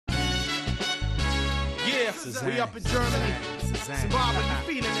Yeah, we up in Germany. Survivor,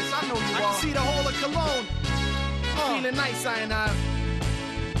 you feeling this? I know you are. I can see the whole of Cologne. Feeling nice, Iron Ive.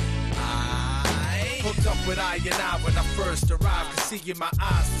 Hooked up with Iron Ive when I first arrived. Could see in my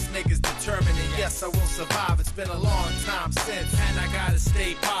eyes, this nigga's determined, and yes, I will survive. It's been a long time since, and I gotta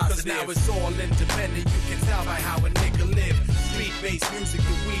stay positive. Cause now it's all independent, you can tell by how a nigga live. Street-based music,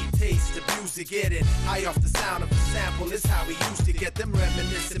 the weed taste, the music, get it high off the sound of a sample. It's how we used to get them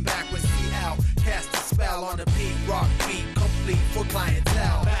reminiscing back when C.L. cast a spell on a beat, rock beat, complete for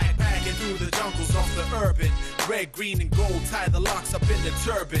clientele. Backpacking through the jungles off the urban. Red, green, and gold, tie the locks up in the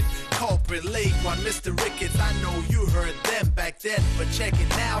turban. Carlprit, Lake One, Mr. Ricketts, I know you heard them back then, but check it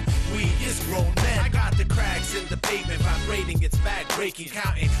now, we is grown men. I got the cracks in the pavement, vibrating, it's back-breaking,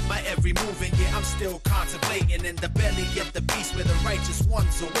 counting my every move, and yeah, I'm still contemplating in the belly of the beast where the righteous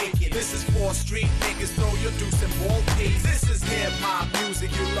ones awaken. This is 4th Street, niggas throw your deuce and ball pace. This is hip-hop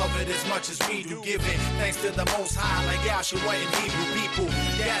music, you love it as much as we do. Give it thanks to the Most High, like Yahshua and Hebrew people.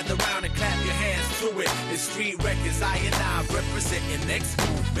 Gather around and clap your hands to it. It's Street Records, Iron Ive, representing next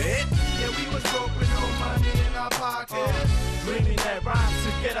movement. Yeah, we was broke with no money in our pocket, dreaming that rhymes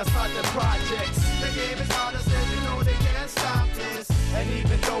to get us out the projects. The game is hard as said, you know they can't stop this. And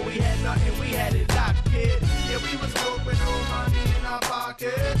even though we had nothing, we had it locked, kid. Yeah, we was broke with no money in our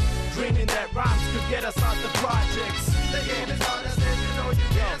pocket, dreaming that rhymes could get us out the projects. The game is hard as said, you know you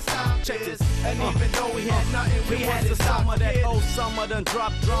can't stop this. And even though we had nothing, we had it summer, locked, that kid. old summer done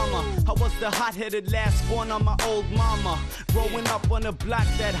dropped drama. I was the hot-headed last born on my old mama, growing up on the block,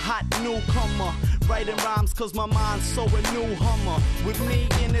 that hot newcomer, writing rhymes cause my mind saw a new Hummer with me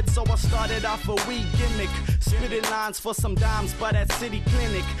in it, so I started off a wee gimmick, spitting lines for some dimes by that city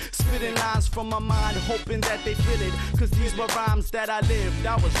clinic, spitting lines from my mind, hoping that they fit it, cause these were rhymes that I lived,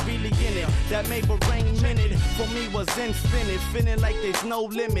 I was really in it, that made a rain minute for me was infinite, feeling like there's no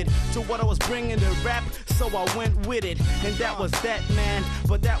limit to what I was bringing to rap, so I went with it, and that was that, man,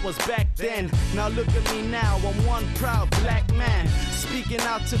 but that was back then. Now look at me now, I'm one proud black man, speaking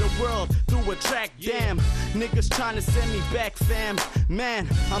out to the world through a track. Damn, niggas trying to send me back, fam. Man,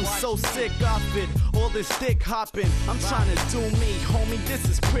 I'm so sick of it, all this dick hopping. I'm trying to do me, homie, this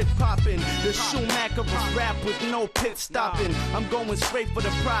is Prit popping. The Schumacher of rap with no pit stopping. I'm going straight for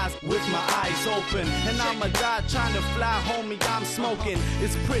the prize with my eyes open, and I'ma die trying to fly, homie, I'm smoking.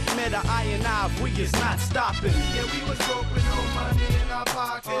 It's Prit Meta, Iron Ive, we is not stopping. Yeah, we was broke with no money in our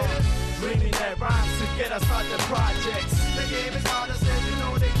pocket, dreaming that rhymes to get us out the projects. The game is hard as said, you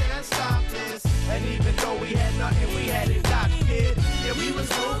know they can't stop this. And even though we had nothing, we had it locked, kid. Yeah, we was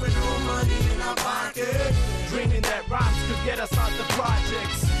broke with no money in our pocket, dreaming that rhymes could get us out the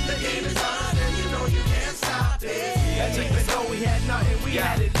projects. The game is hard and you know you can't stop it. And even though we had nothing, we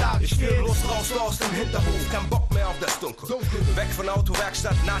had it locked, Ich will kid. bloß raus aus dem Hinterhof, kein Bock mehr auf das Dunkel. Weg von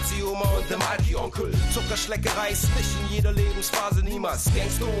Autowerkstatt, Nazi-Oma und dem Alki-Onkel. Zuckerschleckerei ist nicht in jeder Lebensphase, niemals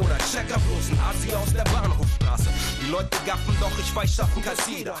Gangster oder Checker, bloß ein Asi aus der Bahnhofstraße. Die Leute gaffen, doch ich weiß, schaffen kann's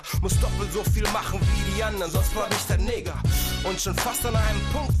jeder. Muss doppelt so viel machen wie die anderen, sonst bleib ich der Neger. Und schon fast an einem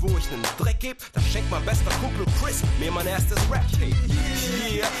Punkt, wo ich nen Dreck geb, da schenkt mein bester Kumpel Chris mir mein erstes Rap-Tape.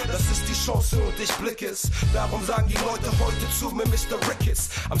 Yeah, das ist die Chance und ich blick es. Darum sagen die Leute heute zu mir Mr. Ricketts.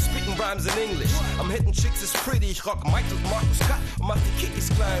 I'm speaking rhymes in English, I'm hitting chicks is pretty. Ich rock Michael, Marcus Cut und mach die Kickies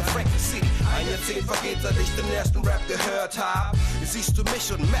klein, Franklin City. Ein Jahrzehnt vergeht, seit ich den ersten Rap gehört hab. Jetzt siehst du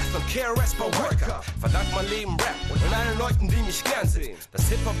mich und Meth und KRS bei Wordcup. Verdank mein Leben Rap und allen Leuten, die mich gern sehen. Das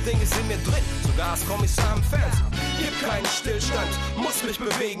Hip-Hop-Ding ist in mir drin, sogar als Kommissar im Fernsehen. Gib keinen Stillstand, muss mich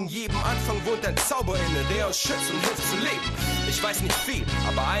bewegen. Jedem Anfang wohnt ein Zauber inne, der uns schützt und hilft zu leben. Ich weiß nicht viel,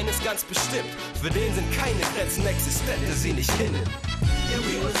 aber eines ganz bestimmt: für den sind keine Grenzen existent, der sie nicht kennen. Yeah,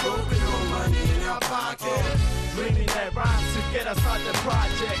 we was broke with no money in our pocket, dreaming that rhymes to get us out the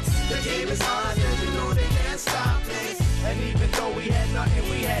projects. The game is hard and you know they can't stop this. And even though we had nothing,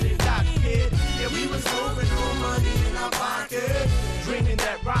 we had it locked, kid. Yeah, we was broke with no money in our pocket, dreaming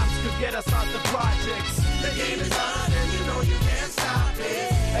that rhymes could get us out the projects. The game is hard and you know you can't stop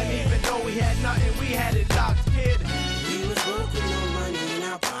it. And even though we had nothing, we had it locked, kid. We was broke with no money in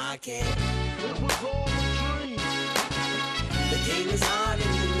our pocket. It was all a dream. The game is hard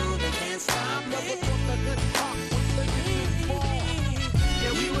and you know they can't stop it.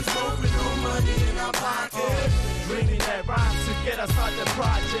 Yeah, we was broke with no money in our pocket, dreaming that rhymes to get us out the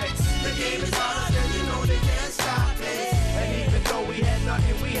projects. The game is hard and you know